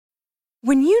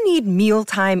When you need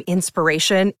mealtime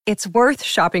inspiration, it's worth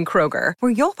shopping Kroger,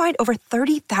 where you'll find over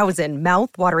 30,000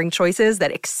 mouth-watering choices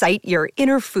that excite your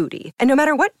inner foodie. And no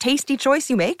matter what tasty choice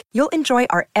you make, you'll enjoy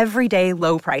our everyday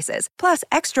low prices, plus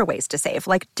extra ways to save,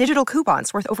 like digital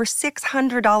coupons worth over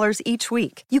 $600 each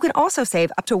week. You can also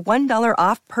save up to $1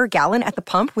 off per gallon at the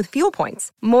pump with fuel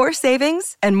points. More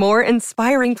savings and more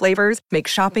inspiring flavors make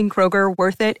shopping Kroger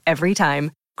worth it every time.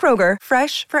 Kroger,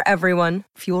 fresh for everyone.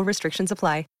 Fuel restrictions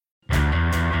apply.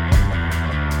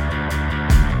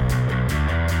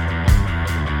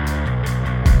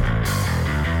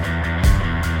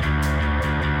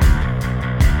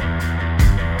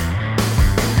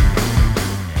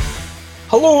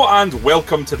 Hello and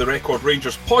welcome to the Record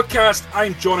Rangers podcast.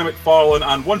 I'm Johnny McFarlane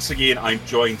and once again I'm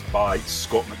joined by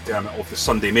Scott McDermott of the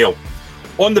Sunday Mail.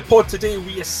 On the pod today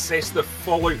we assess the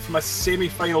fallout from a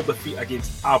semi-final defeat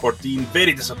against Aberdeen.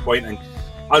 Very disappointing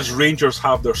as Rangers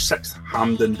have their sixth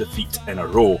Hampden defeat in a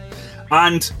row.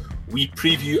 And we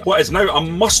preview what is now a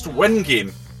must-win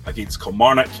game against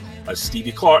Kilmarnock as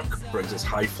Stevie Clarke brings his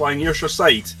high-flying Ayrshire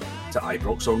side to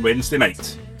Ibrox on Wednesday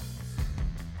night.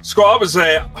 Scott, that was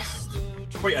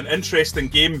quite an interesting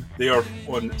game there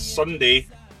on Sunday.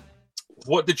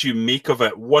 What did you make of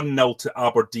it? 1-0 to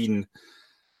Aberdeen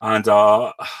and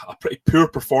a pretty poor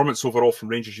performance overall from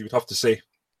Rangers, you would have to say.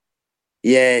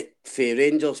 Yeah, from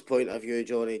Rangers' point of view,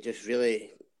 Johnny, just really,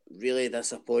 really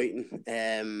disappointing.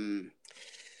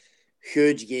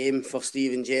 Huge game for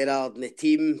Steven Gerrard and the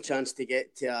team. Chance to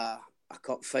get to a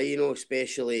cup final,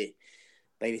 especially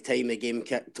by the time the game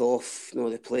kicked off. You know,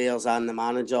 the players and the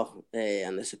manager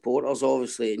and the supporters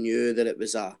obviously knew that it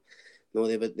was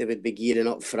they would be gearing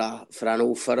up for an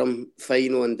Old Firm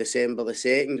final on December the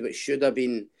 2nd, which should have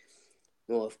been,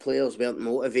 if players weren't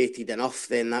motivated enough,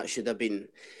 then that should have been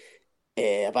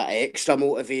a bit of extra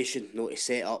motivation, to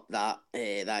set up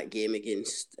that game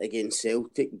against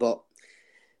Celtic. But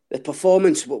the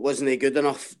performance wasn't good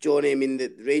enough, Johnny. I mean,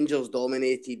 the Rangers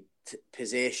dominated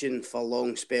possession for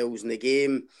long spells in the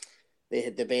game. They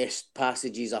had the best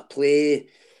passages of play.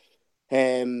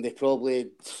 They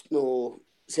probably,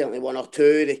 certainly one or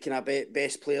two, the kind of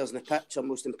best players in the pitch, or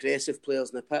most impressive players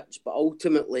in the pitch. But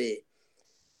ultimately,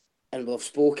 and we've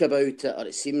spoke about it, or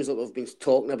it seems like we've been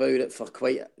talking about it for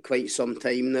quite some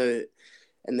time now,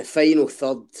 in the final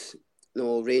third,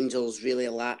 Rangers really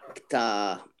lacked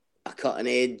a cutting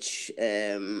edge,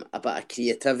 a bit of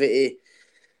creativity,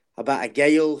 a bit of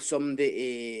guile,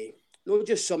 not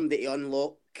just somebody to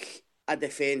unlock a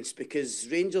defence, because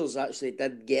Rangers actually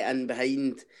did get in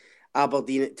behind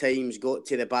Aberdeen at times, got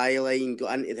to the byline,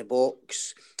 got into the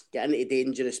box, get into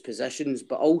dangerous positions.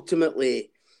 But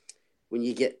ultimately, when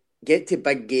you get to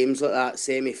big games like that,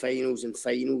 semi-finals and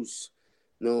finals,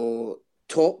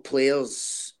 top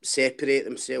players separate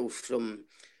themselves from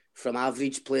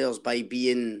average players by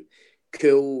being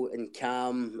cool and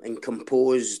calm and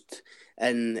composed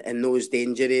in those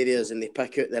danger areas, and they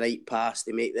pick out the right pass,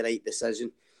 they make the right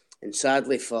decision. And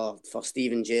sadly for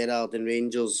Steven Gerrard and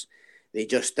Rangers, they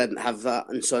just didn't have that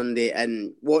on Sunday.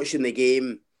 And watching the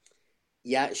game,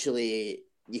 you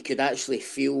could actually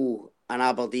feel an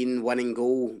Aberdeen winning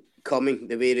goal coming,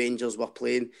 the way Rangers were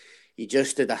playing. You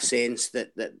just had a sense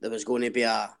that there was going to be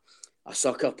a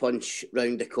sucker punch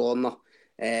round the corner.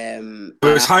 It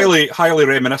was highly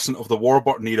reminiscent of the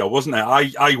Warburton era, wasn't it?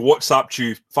 I WhatsApped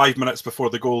you 5 minutes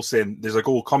before the goal saying there's a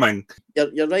goal coming.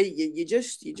 You're right. You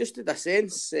just had a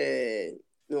sense. I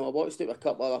watched it with a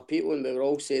couple of other people, and we were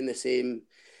all saying the same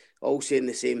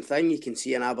thing. You can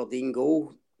see an Aberdeen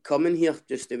goal coming here,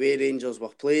 just the way Rangers were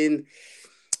playing.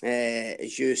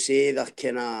 As you say, their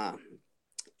kind of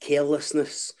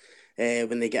carelessness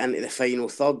when they get into the final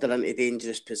third, they're into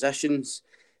dangerous positions.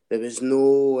 There was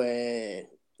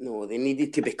they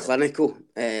needed to be clinical,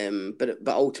 but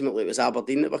ultimately it was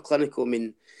Aberdeen that were clinical. I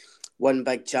mean, one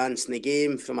big chance in the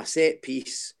game from a set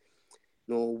piece,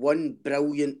 one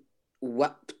brilliant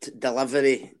whipped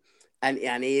delivery into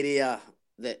an area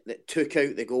that took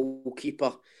out the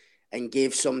goalkeeper and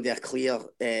gave somebody a clear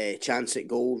chance at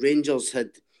goal. Rangers had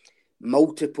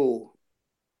multiple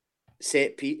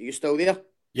set pieces. You still there?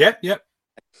 Yeah.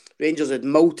 Rangers had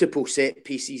multiple set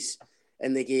pieces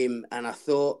in the game, and I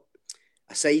thought,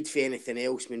 aside from anything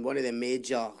else, I mean, one of the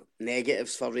major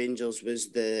negatives for Rangers was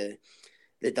the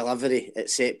delivery at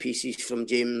set pieces from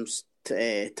James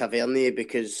Tavernier,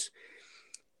 because,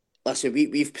 listen,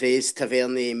 we've praised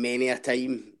Tavernier many a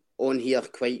time on here,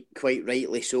 quite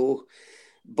rightly so,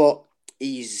 but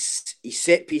his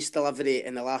set piece delivery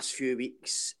in the last few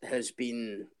weeks has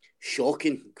been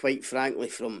shocking, quite frankly,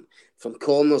 from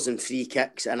corners and free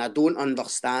kicks, and I don't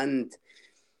understand.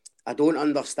 I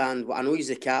know he's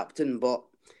the captain, but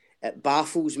it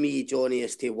baffles me, Johnny,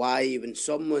 as to why when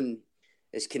someone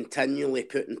is continually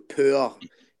putting poor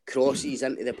crosses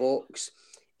into the box,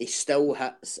 he still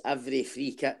hits every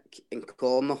free kick and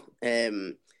corner,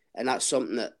 and that's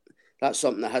something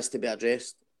that has to be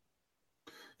addressed.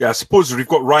 Yeah, I suppose we've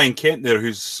got Ryan Kent there,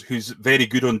 who's very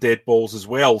good on dead balls as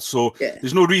well. So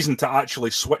there's no reason to actually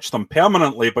switch them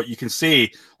permanently. But you can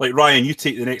say, like, Ryan, you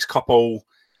take the next couple.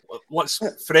 Let's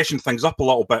freshen things up a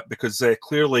little bit, because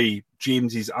clearly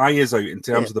James's eye is out in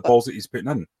terms of the balls that he's putting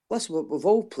in. Listen, we've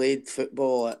all played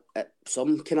football at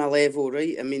some kind of level,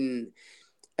 right? I mean,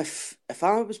 if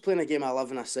I was playing a game of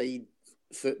 11-a-side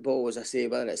football, as I say,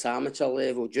 whether it's amateur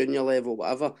level, junior level,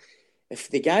 whatever, if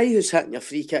the guy who's hitting your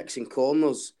free kicks and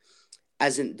corners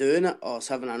isn't doing it, or is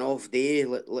having an off day,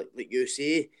 like you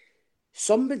say,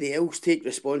 somebody else take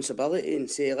responsibility and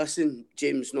say, listen,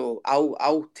 James, no,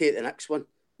 I'll take the next one.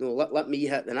 No, let me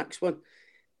hit the next one.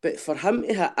 But for him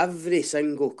to hit every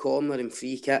single corner and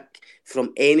free kick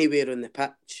from anywhere on the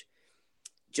pitch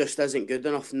just isn't good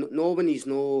enough. No, when he's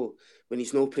no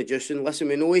producing. Listen,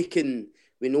 we know he can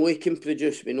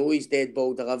produce. We know his dead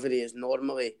ball delivery is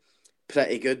normally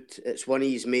pretty good. It's one of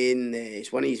his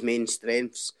main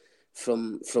strengths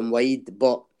from wide.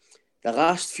 But the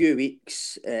last few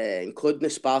weeks, including the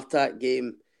Spartak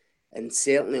game, and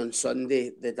certainly on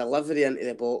Sunday, the delivery into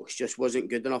the box just wasn't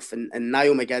good enough. And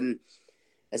Niall McGinn,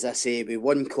 as I say, with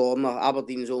one corner,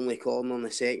 Aberdeen's only corner in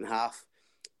the second half,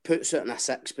 puts it in a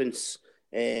sixpence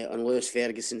on Lewis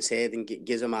Ferguson's head and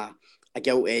gives him a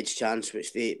gilt-edged chance,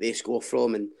 which they score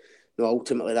from. And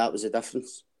ultimately that was the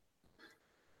difference.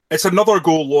 It's another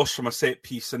goal lost from a set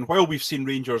piece, and while we've seen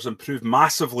Rangers improve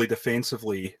massively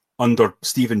defensively under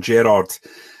Steven Gerrard,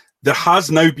 there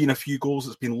has now been a few goals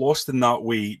that's been lost in that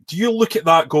way. Do you look at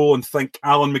that goal and think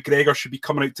Alan McGregor should be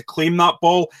coming out to claim that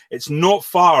ball? It's not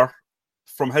far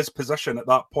from his position at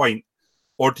that point.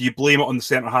 Or do you blame it on the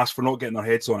centre-halves for not getting their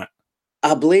heads on it?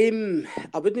 I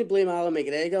wouldn't blame Alan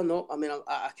McGregor. No, I mean,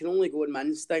 I can only go on my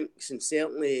instincts, and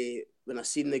certainly when I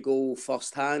seen the goal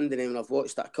first hand, and then when I've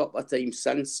watched it a couple of times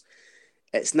since,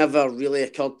 it's never really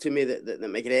occurred to me that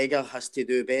McGregor has to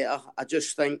do better.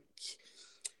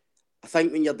 I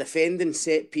think when you're defending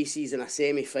set pieces in a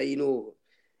semi-final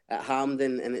at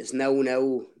Hampden and it's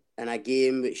 0-0 in a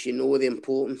game which you know the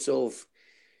importance of,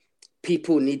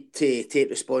 people need to take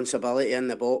responsibility in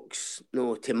the box,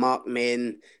 to mark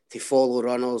men, to follow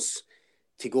runners,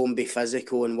 to go and be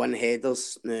physical and win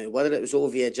headers. Now, whether it was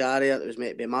Ovie Ejaria that was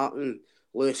meant to be marking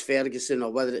Lewis Ferguson,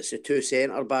 or whether it's the two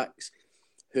centre-backs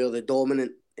who are the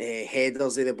dominant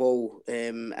headers of the ball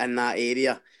in that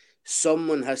area,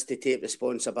 someone has to take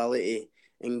responsibility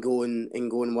and go and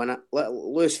win it.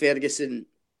 Lewis Ferguson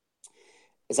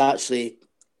is actually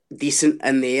decent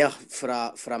in the air for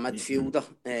a midfielder.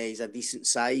 He's a decent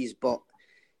size, but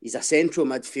he's a central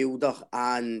midfielder.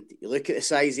 And you look at the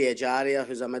size of Ejaria,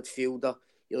 who's a midfielder.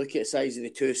 You look at the size of the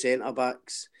two centre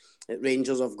backs that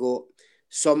Rangers have got.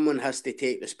 Someone has to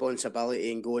take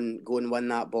responsibility and go and win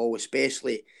that ball,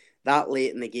 especially that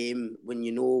late in the game when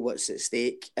you know what's at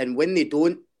stake. And when they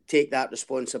don't take that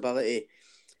responsibility,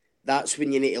 that's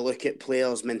when you need to look at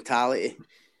players' mentality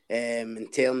in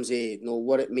terms of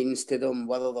what it means to them,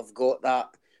 whether they've got that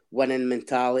winning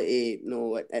mentality.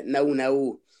 At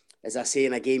 0-0, as I say,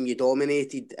 in a game you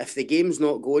dominated, if the game's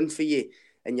not going for you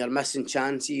and you're missing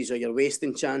chances or you're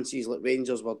wasting chances like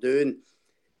Rangers were doing,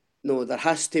 there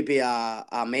has to be a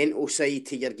mental side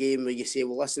to your game where you say,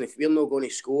 well, listen, if we're not going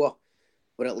to score,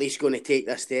 we're at least going to take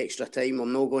this to extra time. We're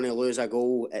not going to lose a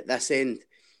goal at this end.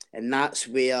 And that's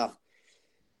where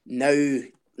now,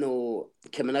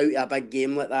 coming out of a big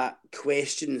game like that,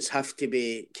 questions have to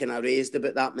be kind of raised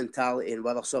about that mentality and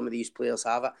whether some of these players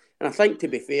have it. And I think, to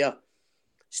be fair,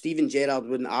 Steven Gerrard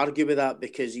wouldn't argue with that,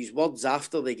 because his words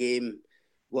after the game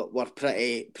were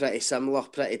pretty similar,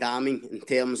 pretty damning, in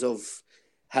terms of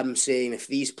him saying, if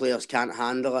these players can't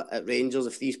handle it at Rangers,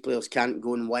 if these players can't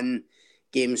go and win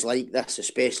games like this,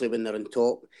 especially when they're on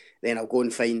top, then I'll go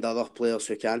and find other players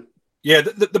who can. Yeah,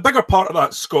 the bigger part of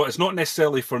that, Scott, is not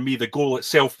necessarily for me the goal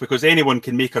itself, because anyone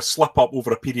can make a slip up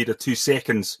over a period of 2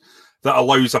 seconds that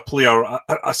allows a player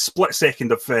a split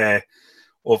second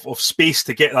of space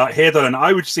to get that header. And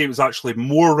I would say it was actually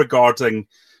more regarding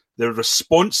the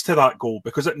response to that goal,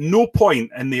 because at no point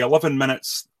in the 11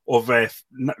 minutes of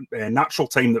natural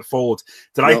time that followed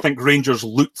did I think Rangers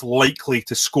looked likely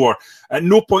to score. At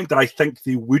no point did I think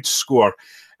they would score.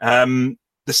 The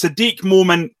Sadiq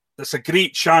moment, it's a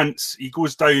great chance. He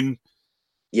goes down.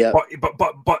 Yeah.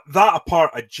 But that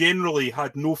apart, I generally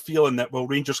had no feeling that, well,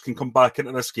 Rangers can come back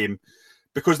into this game,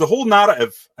 because the whole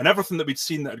narrative and everything that we'd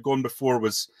seen that had gone before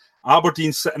was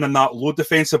Aberdeen sitting in that low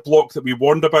defensive block that we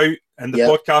warned about in the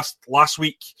podcast last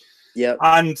week. Yeah.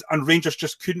 And Rangers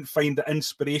just couldn't find the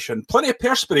inspiration. Plenty of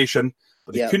perspiration,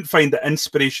 but they couldn't find the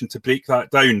inspiration to break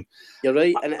that down. You're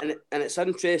right. And it's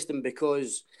interesting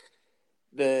because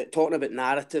talking about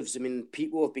narratives, I mean,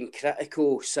 people have been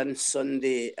critical since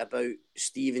Sunday about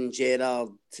Steven Gerrard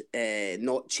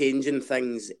not changing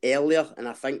things earlier, and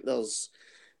I think there's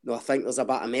a bit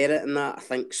of merit in that. I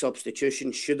think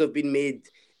substitutions should have been made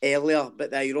earlier,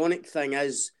 but the ironic thing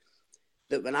is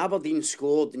that when Aberdeen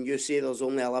scored and you say there's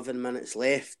only 11 minutes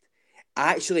left,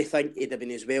 I actually think it'd have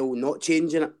been as well not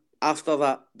changing it after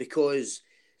that, because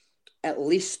at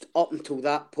least up until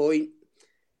that point,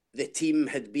 the team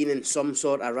had been in some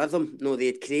sort of rhythm. No, they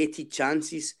had created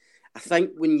chances. I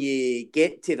think when you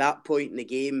get to that point in the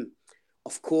game,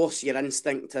 of course, your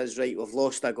instinct is, right, we've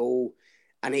lost a goal.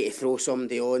 I need to throw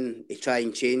somebody on to try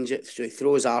and change it. So he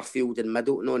throws Arfield and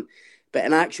Middleton on. But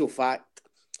in actual fact,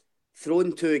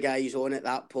 throwing two guys on at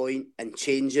that point and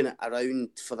changing it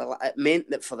around, it meant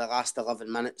that for the last 11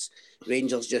 minutes,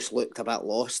 Rangers just looked a bit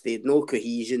lost. They had no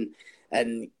cohesion.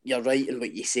 And you're right in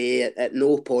what you say. At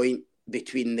no point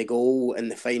between the goal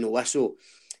and the final whistle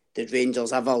did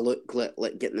Rangers ever look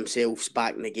like getting themselves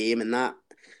back in the game, and that,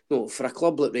 for a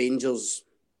club like Rangers,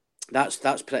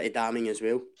 that's pretty damning as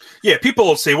well. Yeah, people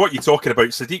will say, what are you talking about?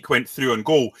 Sadiq went through on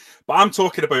goal, but I'm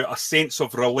talking about a sense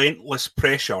of relentless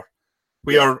pressure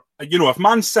where, if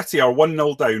Man City are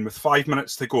 1-0 down with 5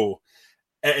 minutes to go,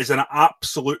 it is an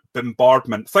absolute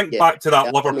bombardment. Think back to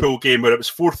that Liverpool game where it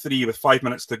was 4-3 with 5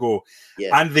 minutes to go.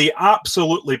 Yeah. And they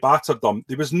absolutely battered them.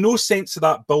 There was no sense of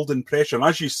that building pressure. And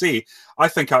as you say, I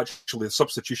think actually the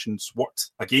substitutions worked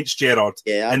against Gerrard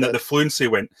and that the fluency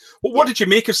went. Well, what did you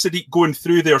make of Sadiq going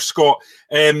through there, Scott?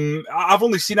 I've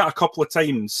only seen it a couple of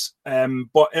times,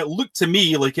 but it looked to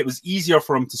me like it was easier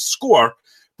for him to score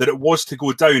than it was to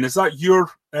go down. Is that your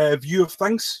view of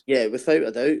things? Yeah, without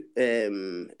a doubt.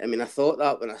 I mean, I thought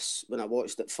that when I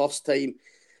watched it first time.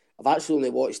 I've actually only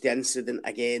watched the incident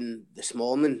again this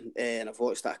morning, and I've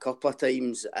watched it a couple of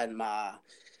times, and my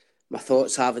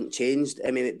thoughts haven't changed. I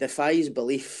mean, it defies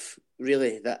belief,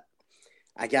 really, that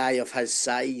a guy of his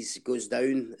size goes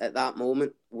down at that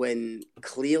moment when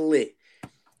clearly,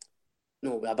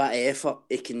 with a bit of effort,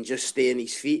 he can just stay on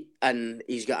his feet, and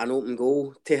he's got an open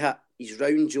goal to hit. He's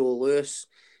round Joe Lewis.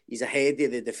 He's ahead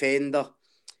of the defender.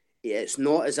 It's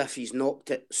not as if he's knocked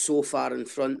it so far in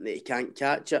front that he can't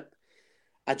catch it.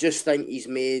 I just think he's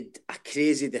made a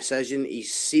crazy decision.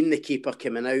 He's seen the keeper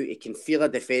coming out. He can feel a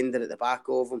defender at the back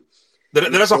of him.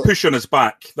 There is a push on his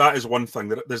back. That is one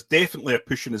thing. There's definitely a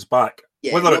push on his back.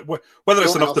 Yeah, whether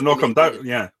it's enough to knock him down,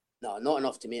 No, not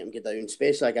enough to make him go down,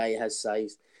 especially a guy his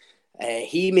size.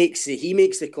 He makes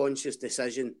the conscious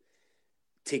decision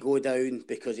to go down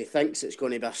because he thinks it's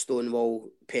going to be a stonewall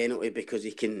penalty because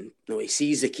he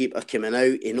sees the keeper coming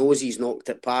out. He knows he's knocked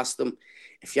it past him.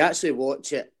 If you actually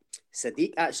watch it,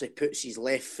 Sadiq actually puts his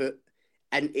left foot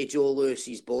into Joe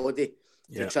Lewis's body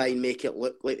to try and make it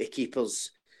look like the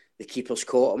keeper's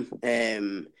caught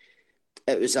him.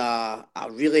 It was a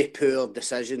really poor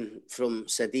decision from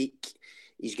Sadiq.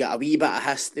 He's got a wee bit of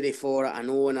history for it. I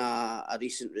know in a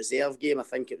recent reserve game, I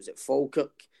think it was at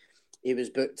Falkirk, he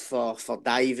was booked for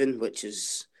diving, which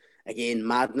is, again,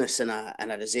 madness in a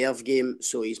reserve game.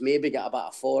 So he's maybe got a bit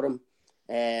of form.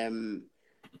 And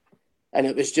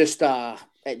it was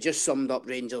it just summed up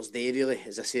Rangers' day, really.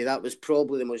 As I say, that was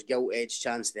probably the most gilt-edged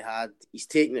chance they had. He's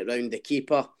taken it round the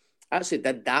keeper. Actually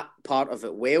did that part of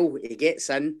it well. He gets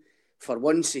in. For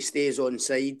once, he stays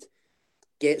onside,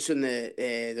 gets on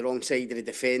the wrong side of the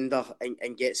defender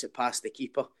and gets it past the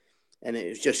keeper. And it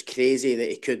was just crazy that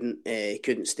he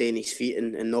couldn't stay on his feet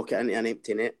and knock it into an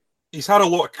empty net. He's had a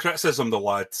lot of criticism, the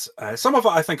lad. Some of it,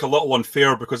 I think, a little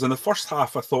unfair because in the first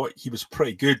half, I thought he was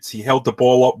pretty good. He held the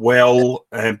ball up well,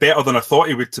 better than I thought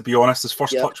he would, to be honest. His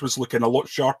first touch was looking a lot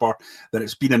sharper than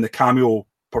it's been in the cameo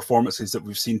performances that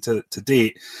we've seen to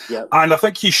date. Yep. And I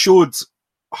think he showed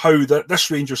how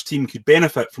this Rangers team could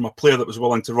benefit from a player that was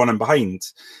willing to run in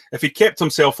behind. If he'd kept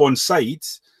himself on side,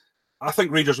 I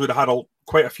think Rangers would have had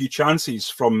quite a few chances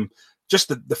from just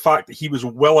the fact that he was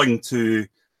willing to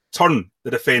turn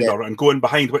the defender and go in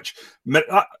behind, which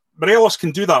Morelos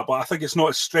can do that, but I think it's not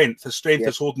his strength. His strength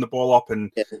is holding the ball up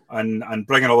and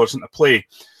bringing others into play.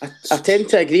 I tend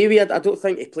to agree with you. I don't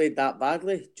think he played that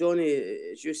badly,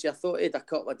 Johnny. As you say, I thought he had a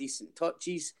couple of decent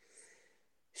touches,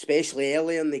 especially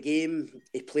early in the game.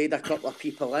 He played a couple of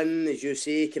people in, as you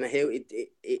say, kind of helped.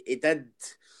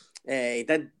 He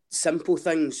did simple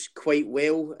things quite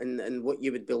well and what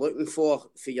you would be looking for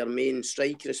your main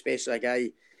striker, especially a guy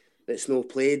that's not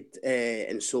played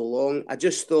in so long. I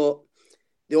just thought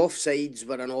the offsides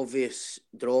were an obvious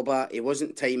drawback. He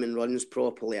wasn't timing runs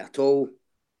properly at all.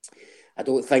 I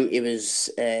don't think he was.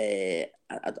 I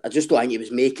just don't think he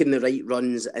was making the right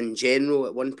runs in general.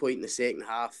 At one point in the second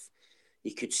half,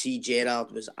 you could see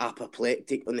Gerrard was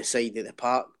apoplectic on the side of the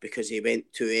park because he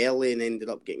went too early and ended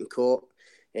up getting caught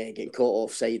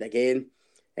offside again.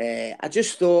 I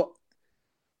just thought,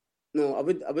 no,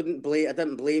 I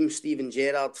didn't blame Steven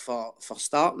Gerrard for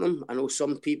starting him. I know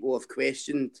some people have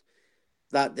questioned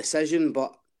that decision,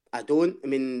 but I don't. I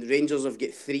mean, Rangers have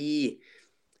got three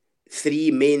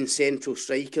main central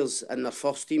strikers in their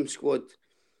first team squad,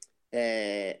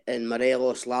 in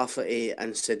Morelos, Lafferty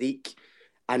and Sadiq.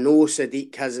 I know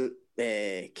Sadiq hasn't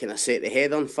kind of set the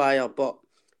head on fire, but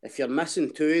if you're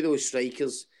missing two of those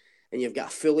strikers and you've got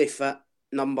a fully fit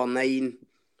number 9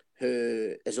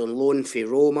 who is on loan for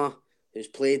Roma, who's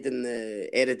played in the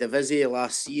Eredivisie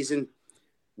last season,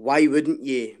 why wouldn't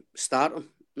you start him?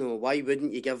 No, why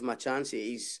wouldn't you give him a chance?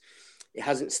 He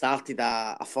hasn't started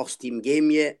a first team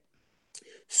game yet.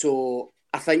 So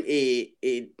I think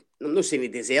I'm not saying he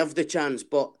deserved the chance,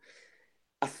 but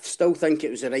I still think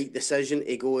it was the right decision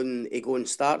to go and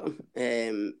start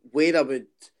him. Where I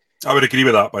would agree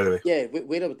with that, by the way. Yeah,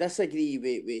 where I would disagree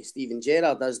with Steven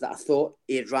Gerrard is that I thought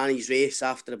he had ran his race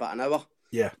after about an hour.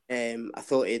 Yeah. I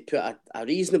thought he'd put a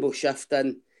reasonable shift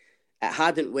in. It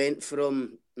hadn't went for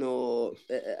him. No,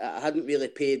 it hadn't really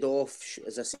paid off.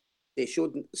 As I say, he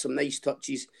showed some nice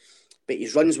touches, but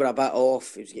his runs were a bit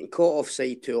off. He was getting caught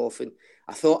offside too often.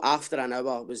 I thought after an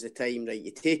hour was the time, right,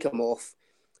 you take him off,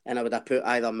 and I would have put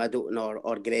either Middleton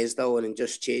or Gresdal in and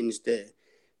just changed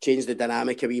the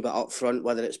dynamic a wee bit up front,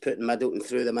 whether it's putting Middleton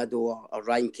through the middle or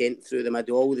Ryan Kent through the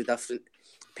middle, all the different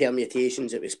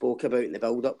permutations that we spoke about in the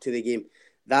build-up to the game.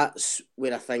 That's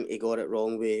where I think he got it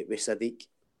wrong with Sadiq.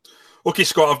 Okay,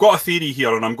 Scott, I've got a theory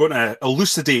here, and I'm going to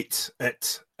elucidate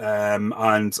it, and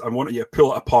I want you to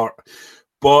pull it apart.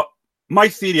 But my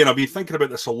theory, and I've been thinking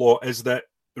about this a lot, is that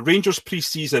Rangers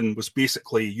pre-season was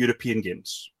basically European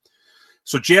games.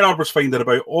 So Gerrard was finding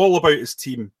all about his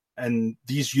team in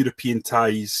these European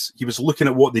ties. He was looking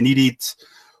at what they needed,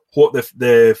 what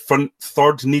the front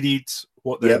third needed,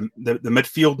 what the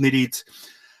midfield needed.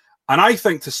 And I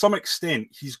think to some extent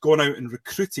he's gone out and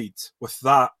recruited with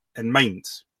that in mind.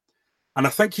 And I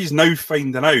think he's now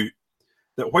finding out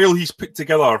that while he's put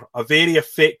together a very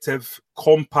effective,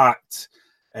 compact,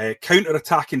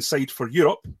 counter-attacking side for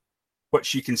Europe,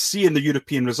 which you can see in the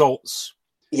European results,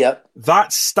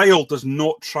 that style does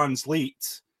not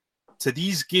translate to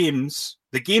these games,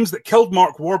 the games that killed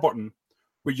Mark Warburton,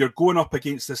 where you're going up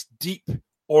against this deep,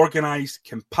 organised,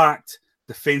 compact,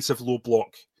 defensive low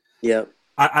block. Yeah.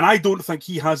 And I don't think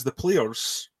he has the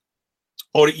players,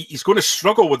 or he's going to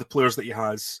struggle with the players that he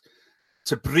has,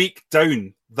 to break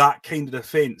down that kind of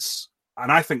defence.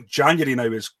 And I think January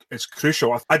now is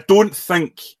crucial. I don't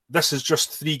think this is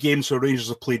just 3 games where Rangers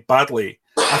have played badly.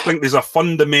 I think there's a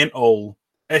fundamental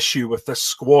issue with this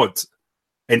squad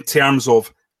in terms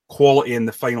of quality in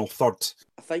the final third.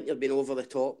 I think you've been over the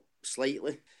top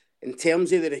slightly. In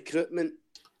terms of the recruitment,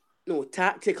 no,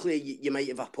 tactically you might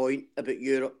have a point about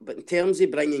Europe, but in terms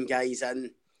of bringing guys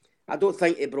in, I don't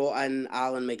think he brought in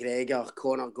Alan McGregor,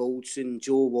 Connor Goldson,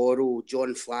 Joe Worrell,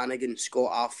 John Flanagan,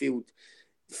 Scott Arfield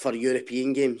for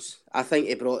European games. I think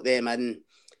he brought them in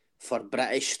for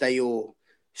British-style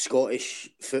Scottish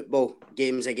football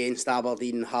games against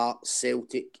Aberdeen, Hearts,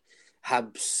 Celtic,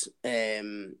 Hibs.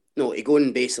 To go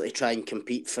and basically try and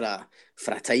compete for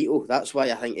a title. That's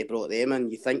why I think he brought them in.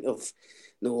 You think of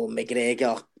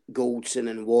McGregor, Goldson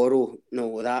and Worrell,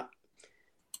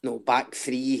 back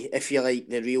 3, if you like,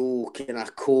 the real kind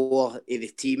of core of the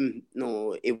team.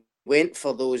 He went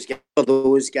for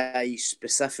those guys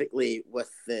specifically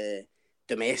with the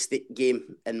domestic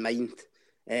game in mind.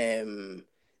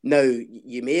 Now,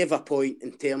 you may have a point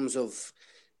in terms of,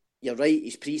 you're right,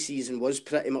 his pre-season was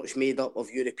pretty much made up of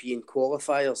European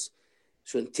qualifiers.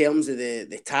 So in terms of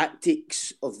the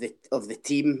tactics of the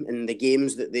team and the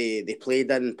games that they played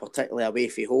in, particularly away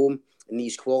from home in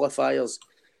these qualifiers,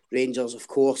 Rangers, of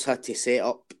course, had to set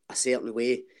up a certain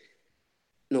way.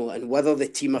 And whether the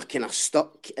team are kind of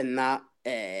stuck in that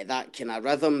kind of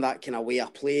rhythm, that kind of way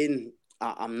of playing,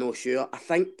 I'm not sure. I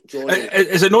think, John...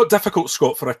 Is it not difficult,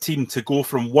 Scott, for a team to go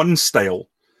from one style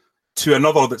to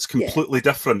another that's completely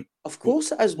different? Of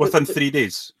course it is. Within 3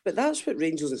 days. But that's what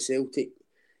Rangers and Celtic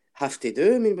have to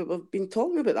do. I mean, we've been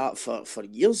talking about that for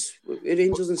years.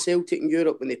 Rangers and Celtic in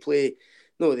Europe, when they play...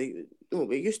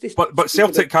 we used to... But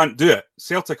Celtic can't do it.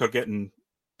 Celtic are getting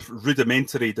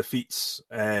rudimentary defeats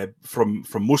from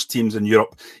most teams in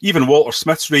Europe. Even Walter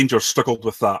Smith's Rangers struggled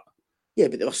with that. Yeah,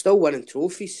 but they were still winning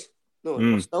trophies. No,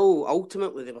 they were still,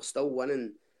 ultimately, they were still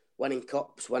winning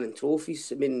cups, winning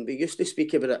trophies. I mean, we used to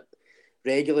speak about it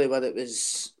regularly, whether it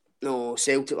was,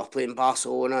 Celtic were playing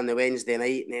Barcelona on the Wednesday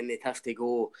night and then they'd have to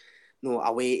go,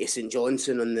 away to St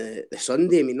Johnstone on the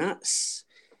Sunday. I mean, that's,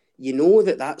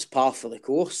 that's par for the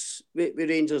course with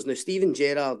Rangers. Now, Steven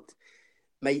Gerrard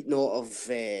might not have,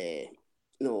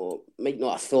 might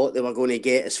not have thought they were going to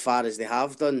get as far as they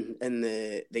have done in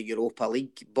the Europa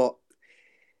League, but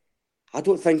I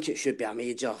don't think it should be a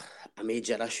major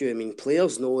issue. I mean,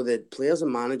 players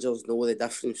and managers know the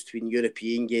difference between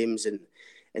European games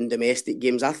and domestic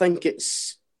games. I think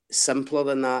it's simpler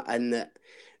than that, in that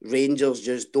Rangers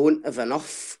just don't have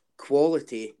enough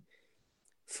quality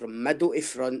from middle to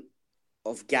front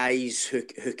of guys who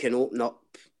can open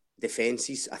up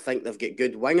defences. I think they've got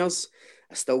good wingers.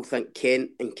 I still think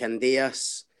Kent and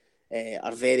Candeas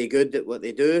are very good at what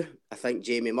they do. I think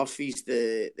Jamie Murphy's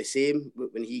the same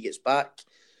when he gets back.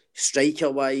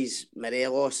 Striker-wise,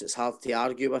 Morelos, it's hard to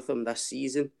argue with him this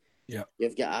season. Yeah,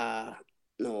 You've got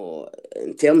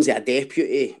in terms of a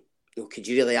deputy, could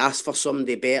you really ask for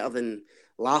somebody better than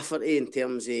Lafferty in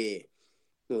terms of, he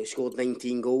scored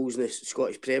 19 goals in the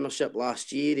Scottish Premiership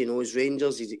last year. He knows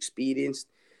Rangers. He's experienced.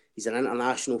 He's an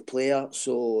international player.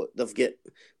 So they've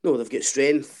got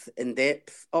strength and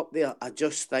depth up there. I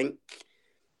just think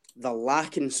they're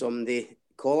lacking somebody.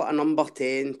 Call it a number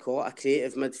 10. Call it a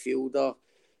creative midfielder.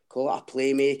 Call it a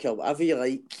playmaker. Whatever you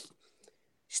like.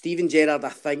 Steven Gerrard, I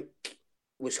think,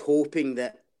 was hoping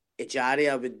that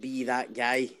Ejaria would be that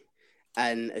guy.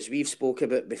 And as we've spoke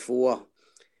about before,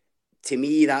 to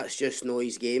me, that's just no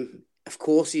his game. Of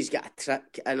course, he's got a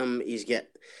trick in him. He's got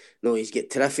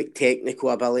terrific technical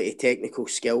ability, technical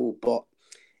skill. But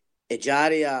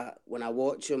Ejaria, when I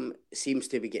watch him, seems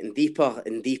to be getting deeper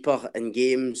and deeper in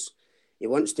games. He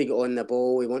wants to get on the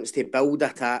ball. He wants to build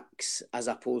attacks as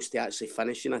opposed to actually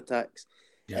finishing attacks.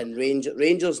 Yeah. And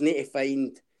Rangers need to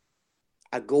find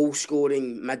a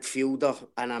goal-scoring midfielder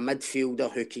and a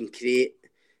midfielder who can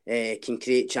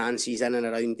create chances in and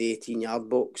around the 18-yard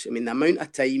box. I mean, the amount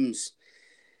of times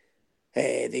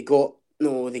they got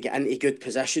into good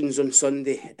positions on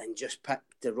Sunday and just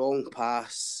picked the wrong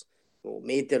pass,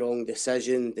 made the wrong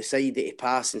decision, decided to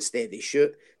pass instead of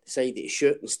shoot, decided to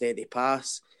shoot instead of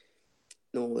pass.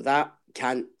 That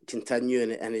can't continue.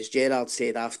 And as Gerrard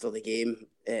said after the game,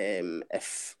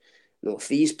 if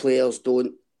these players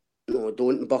don't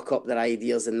buck up their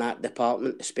ideas in that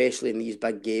department, especially in these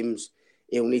big games,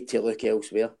 he'll need to look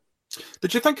elsewhere.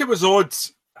 Did you think it was odd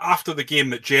after the game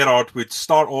that Gerrard would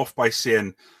start off by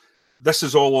saying, "This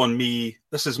is all on me,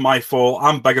 this is my fault,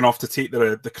 I'm big enough to take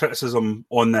the criticism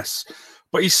on this,"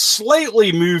 but he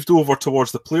slightly moved over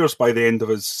towards the players by the end of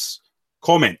his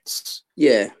comments?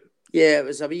 Yeah, it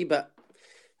was a wee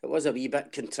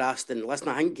bit contrasting. Listen,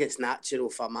 I think it's natural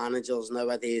for managers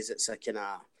nowadays. It's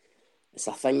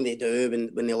a thing they do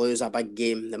when they lose a big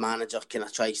game. The manager kind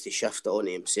of tries to shift it onto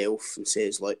himself and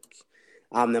says, "Look,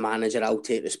 I'm the manager, I'll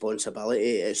take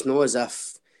responsibility." It's not as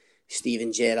if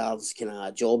Steven Gerrard's kind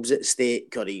of job's at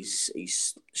stake or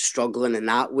he's struggling in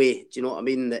that way. Do you know what I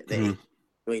mean? That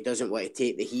he doesn't want to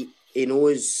take the heat. He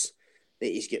knows that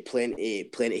he's got plenty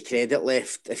credit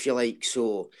left, if you like.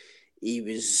 So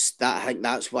I think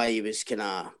that's why he was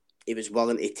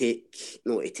willing to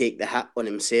take the hit on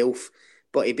himself.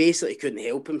 But he basically couldn't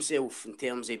help himself in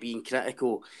terms of being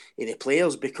critical of the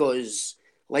players because,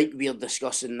 like we're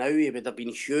discussing now, he would have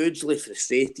been hugely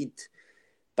frustrated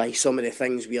by some of the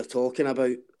things we are talking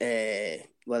about,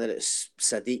 whether it's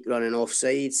Sadiq running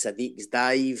offside, Sadiq's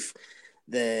dive,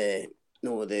 the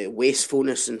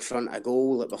wastefulness in front of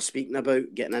goal that we're speaking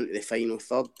about, getting into the final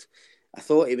third. I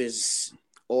thought he was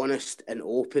honest and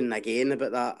open again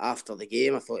about that after the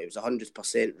game. I thought he was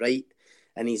 100% right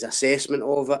in his assessment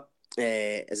of it.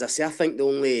 As I say, I think the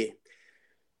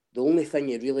only thing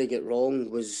he really got wrong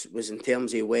was in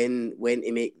terms of when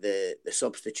to make the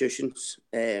substitutions.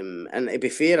 And to be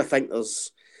fair, I think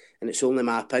and it's only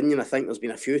my opinion, I think there's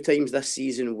been a few times this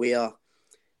season where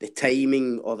the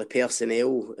timing or the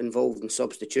personnel involved in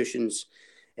substitutions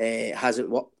hasn't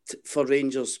worked for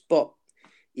Rangers. But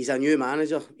he's a new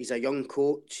manager, he's a young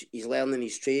coach, he's learning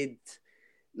his trade.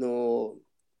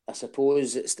 I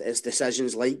suppose it's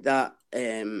decisions like that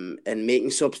and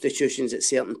making substitutions at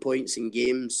certain points in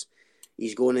games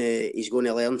he's going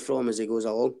to learn from as he goes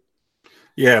along.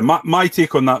 Yeah, my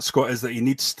take on that, Scott, is that he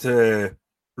needs to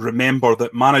remember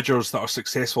that managers that are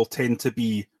successful tend to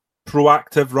be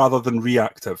proactive rather than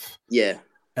reactive. Yeah.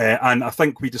 And I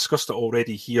think we discussed it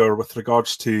already here with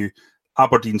regards to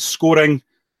Aberdeen scoring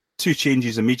 2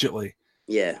 changes immediately.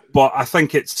 Yeah. But I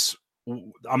think it's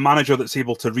a manager that's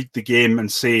able to read the game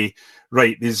and say,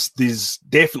 right, there's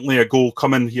definitely a goal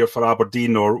coming here for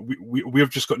Aberdeen, or we've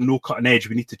just got no cutting edge.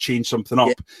 We need to change something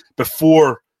up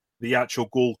before the actual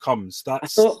goal comes.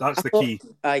 That's the key.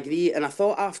 I agree, and I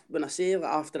thought when I say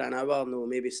after an hour, no,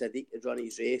 maybe Sadiq had run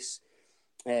his race,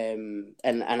 and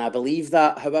I believe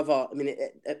that. However, I mean,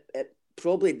 it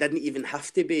probably didn't even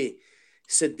have to be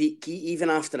Sadiq. Even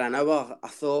after an hour, I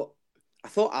thought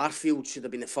Arfield should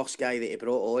have been the first guy that he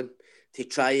brought on to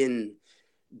try and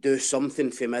do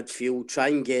something for midfield, try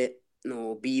and get,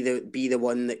 be the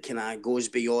one that kind of goes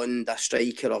beyond a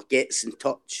striker or gets in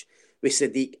touch with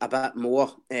Sadiq a bit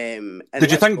more.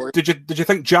 Did you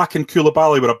think Jack and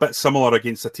Koulibaly were a bit similar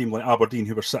against a team like Aberdeen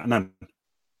who were sitting in?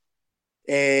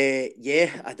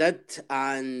 Yeah, I did,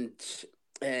 and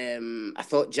I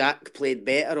thought Jack played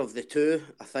better of the two.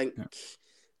 I think,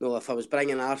 if I was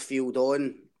bringing Arfield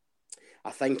on, I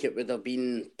think it would have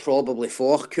been probably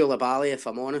for Koulibaly, if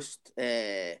I'm honest.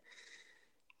 I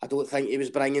don't think he was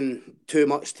bringing too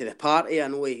much to the party. I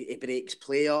know he breaks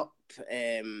play up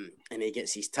and he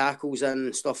gets his tackles in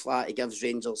and stuff like that. He gives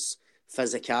Rangers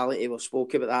physicality. We've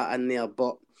spoken about that in there.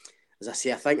 But as I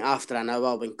say, I think after an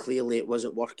hour, when clearly it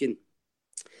wasn't working,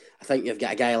 I think you've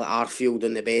got a guy like Arfield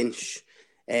on the bench.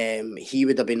 He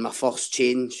would have been my first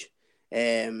change.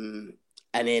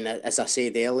 And then, as I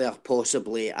said earlier,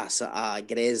 possibly a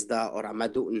Grezda or a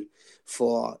Middleton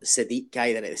for Sadiq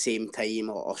either at the same time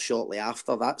or shortly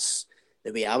after. That's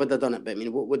the way I would have done it. But I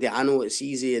mean, I know it's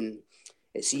easy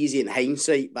in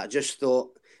hindsight, but I just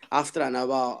thought after an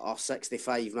hour or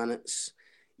 65 minutes,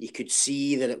 you could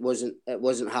see that it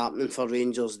wasn't happening for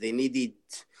Rangers. They needed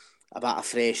a bit of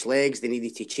fresh legs. They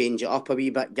needed to change it up a wee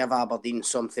bit, give Aberdeen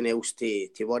something else to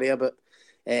worry about.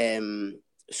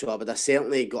 So I would have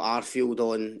certainly got Arfield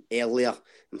on earlier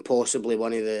and possibly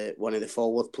one of the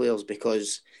forward players,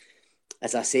 because,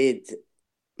 as I said,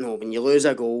 when you lose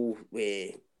a goal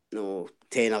with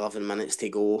 10, 11 minutes to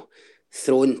go,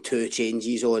 throwing two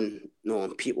changes on,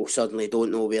 and people suddenly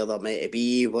don't know where they're meant to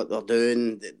be, what they're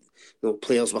doing.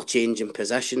 Players were changing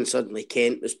position. Suddenly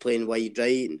Kent was playing wide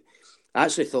right. And I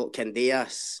actually thought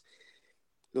Candeas,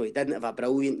 he didn't have a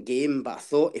brilliant game, but I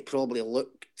thought he probably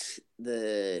looked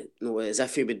as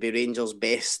if he would be Rangers'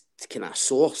 best kind of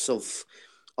source of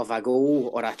a goal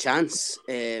or a chance.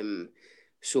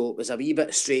 So it was a wee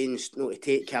bit strange to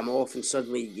take him off, and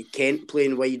suddenly you Kent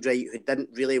playing wide right, who didn't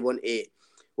really want to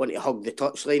hug the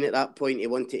touchline at that point. He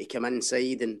wanted to come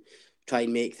inside and try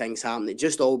and make things happen. It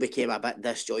just all became a bit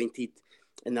disjointed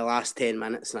in the last 10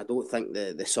 minutes, and I don't think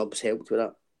the subs helped with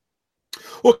that.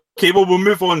 Okay, well, we'll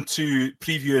move on to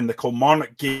previewing the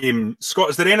Kilmarnock game. Scott,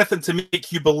 is there anything to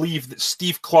make you believe that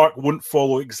Steve Clarke won't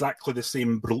follow exactly the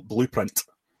same blueprint?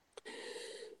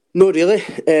 Not really.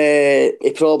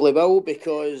 He probably will,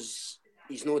 because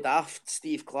he's no daft.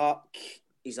 Steve Clarke,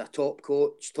 he's a top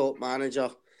coach, top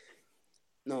manager.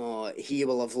 No, he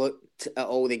will have looked at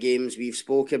all the games we've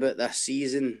spoke about this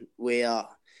season where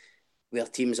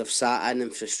teams have sat in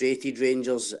and frustrated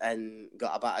Rangers and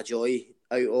got a bit of joy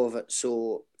out of it.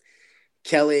 So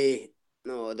Kelly,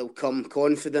 they'll come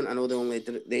confident. I know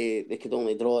they could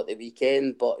only draw at the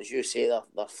weekend, but as you say,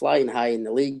 they're flying high in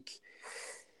the league.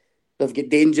 They've got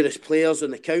dangerous players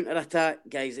on the counter-attack,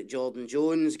 guys like Jordan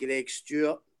Jones, Greg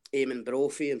Stewart, Eamon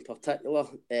Brophy in particular.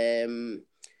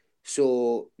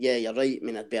 So, yeah, you're right. I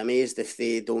mean, I'd be amazed if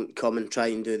they don't come and try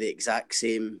and do the exact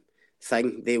same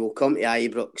thing. They will come to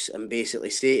Ibrox and basically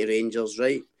say to Rangers,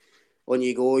 right, on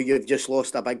you go, you've just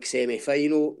lost a big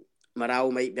semi-final,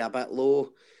 morale might be a bit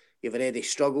low, you've already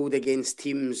struggled against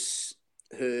teams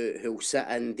who'll sit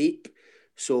in deep,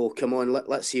 so come on,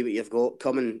 let's see what you've got,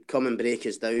 come and break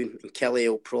us down, and Kelly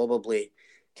will probably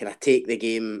kind of take the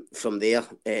game from there,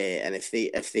 and if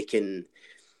they can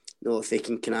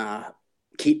kind of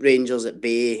keep Rangers at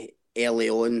bay early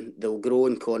on, they'll grow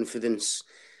in confidence.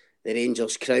 The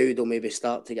Rangers crowd will maybe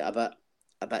start to get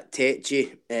a bit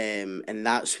tetchy, and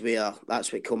that's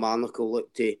what Kilmarnock will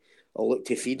look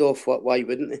to feed off. Why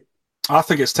wouldn't they? I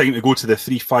think it's time to go to the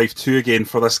 3-5-2 again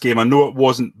for this game. I know it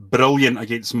wasn't brilliant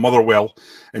against Motherwell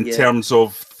in terms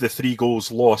of the 3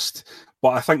 goals lost, but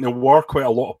I think there were quite a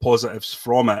lot of positives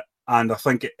from it, and I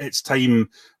think it's time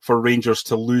for Rangers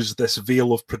to lose this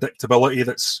veil of predictability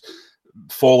that's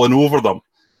fallen over them.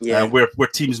 Yeah, where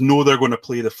teams know they're going to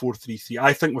play the 4-3-3.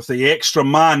 I think with the extra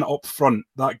man up front,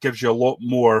 that gives you a lot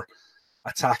more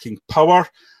attacking power.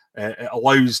 It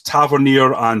allows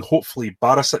Tavernier and hopefully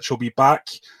Barisic will be back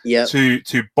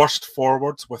to burst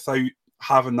forwards without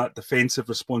having that defensive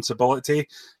responsibility.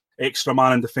 Extra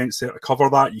man in defence there to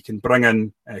cover that. You can bring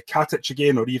in Katic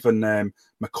again, or even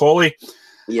Macaulay.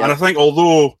 And I think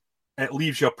although it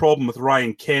leaves you a problem with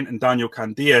Ryan Kent and Daniel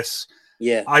Candeias.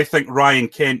 Yeah. I think Ryan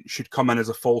Kent should come in as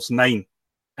a false 9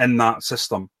 in that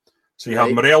system. So you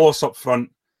have Morelos up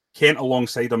front, Kent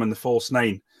alongside him in the false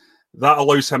 9. That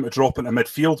allows him to drop into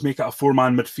midfield, make it a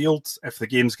 4-man midfield if the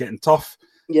game's getting tough.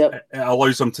 Yep. It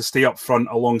allows him to stay up front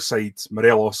alongside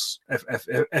Morelos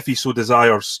if he so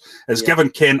desires. It's given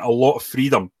Kent a lot of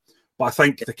freedom. But I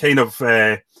think the kind of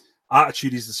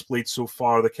attitude he's displayed so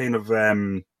far, the kind of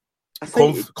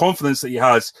confidence that he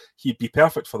has, he'd be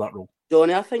perfect for that role.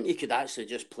 Johnny, I think you could actually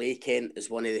just play Kent as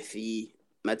one of the 3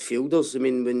 midfielders. I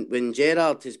mean, when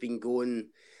Gerrard has been going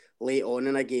late on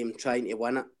in a game trying to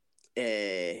win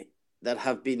it, there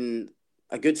have been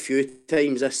a good few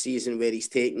times this season where he's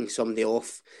taken somebody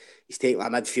off. He's taken a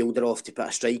midfielder off to put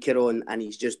a striker on, and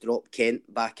he's just dropped Kent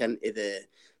back into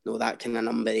that kind of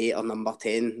number 8 or number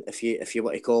 10, if you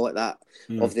want to call it that,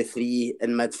 of the 3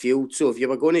 in midfield. So if you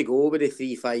were going to go with a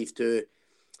 3-5-2,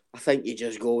 I think you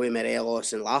just go with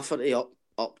Morelos and Lafferty up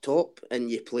top,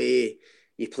 and you play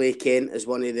Kent as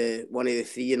one of the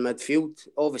 3 in midfield.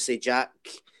 Obviously, Jack.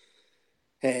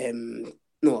 I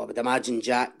would imagine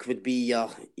Jack would be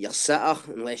your sitter,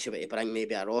 unless you were to bring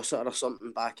maybe a Rossiter or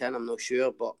something back in. I'm not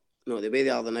sure, but the way they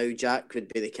are now, Jack would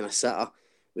be the kind of sitter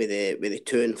with the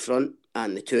 2 in front,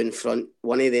 and the 2 in front,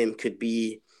 one of them could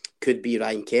be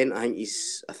Ryan Kent. I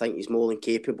think he's more than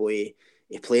capable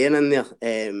of playing in there.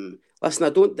 Listen, I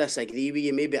don't disagree with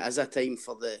you. Maybe it is a time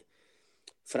for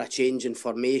a change in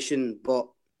formation, but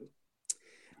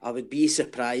I would be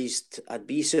surprised. I'd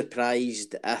be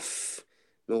surprised if,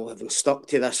 having stuck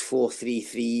to this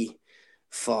 4-3-3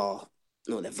 for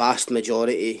the vast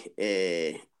majority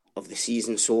of the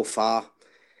season so far,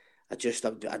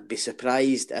 I'd be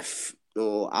surprised if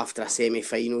after a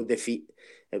semi-final defeat,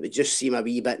 it would just seem a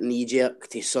wee bit knee-jerk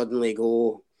to suddenly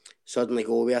go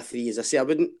with a 3. As I say, I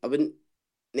wouldn't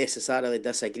necessarily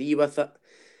disagree with it,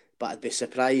 but I'd be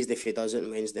surprised if he does it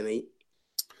on Wednesday night.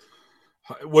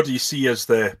 What do you see as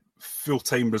the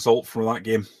full-time result from that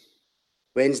game?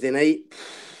 Wednesday night,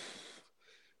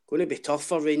 going to be tough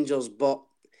for Rangers, but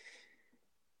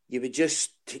you would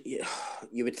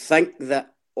think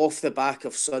that off the back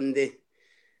of Sunday,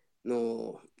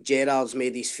 Gerrard's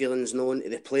made his feelings known to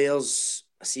the players.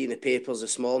 I see in the papers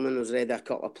this morning, I was read a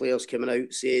couple of players coming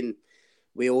out saying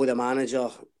we owe the manager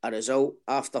a result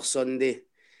after Sunday.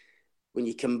 When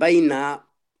you combine that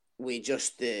with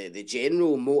just the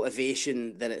general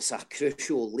motivation that it's a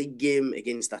crucial league game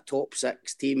against a top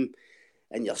 6 team,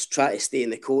 and you're trying to stay in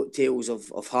the coattails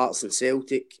of Hearts and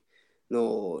Celtic,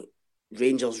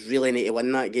 Rangers really need to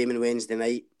win that game on Wednesday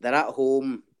night. They're at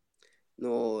home.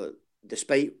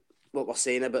 Despite what we're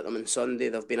saying about them on Sunday,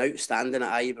 they've been outstanding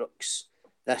at Ibrox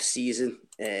this season.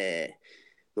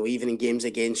 Even in games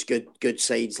against good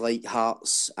sides like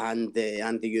Hearts and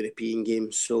the European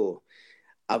games. So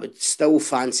I would still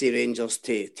fancy Rangers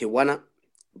to win it,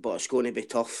 but it's going to be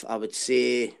tough. I would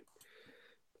say,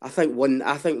 I think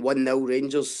 1-0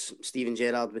 Rangers. Steven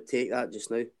Gerrard would take that just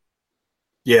now.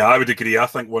 Yeah, I would agree. I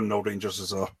think 1-0 Rangers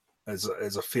is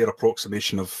a fair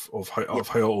approximation of how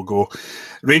it'll go.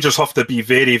 Rangers have to be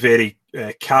very, very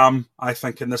calm, I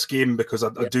think, in this game, because I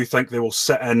do think they will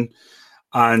sit in,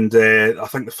 and I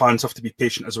think the fans have to be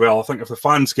patient as well. I think if the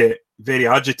fans get very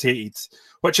agitated,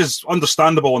 which is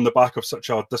understandable on the back of such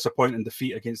a disappointing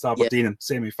defeat against Aberdeen in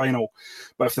semi-final,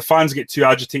 but if the fans get too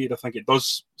agitated, I think it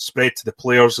does spread to the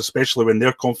players, especially when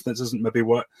their confidence isn't maybe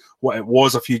what it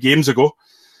was a few games ago.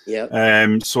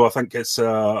 Yeah. So I think it's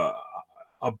a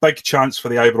big chance for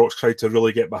the Ibrox crowd to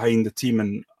really get behind the team,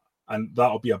 and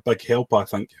that'll be a big help, I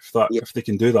think, if they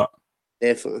can do that.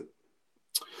 Definitely.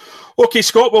 Okay,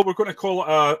 Scott, well, we're going to call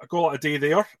it a day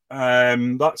there.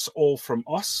 That's all from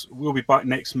us. We'll be back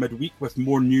next midweek with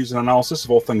more news and analysis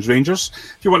of all things Rangers.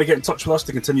 If you want to get in touch with us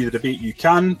to continue the debate, you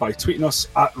can by tweeting us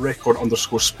at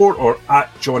 @record_sport or at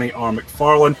Johnny R.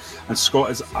 McFarlane, and Scott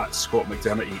is at Scott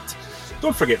McDermott8.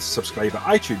 Don't forget to subscribe at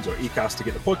iTunes or Acast to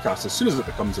get the podcast as soon as it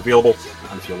becomes available.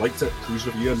 And if you liked it, please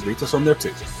review and rate us on there too.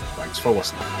 Thanks for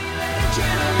listening. Let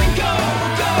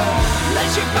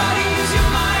your body use your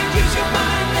mind,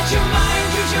 let your mind.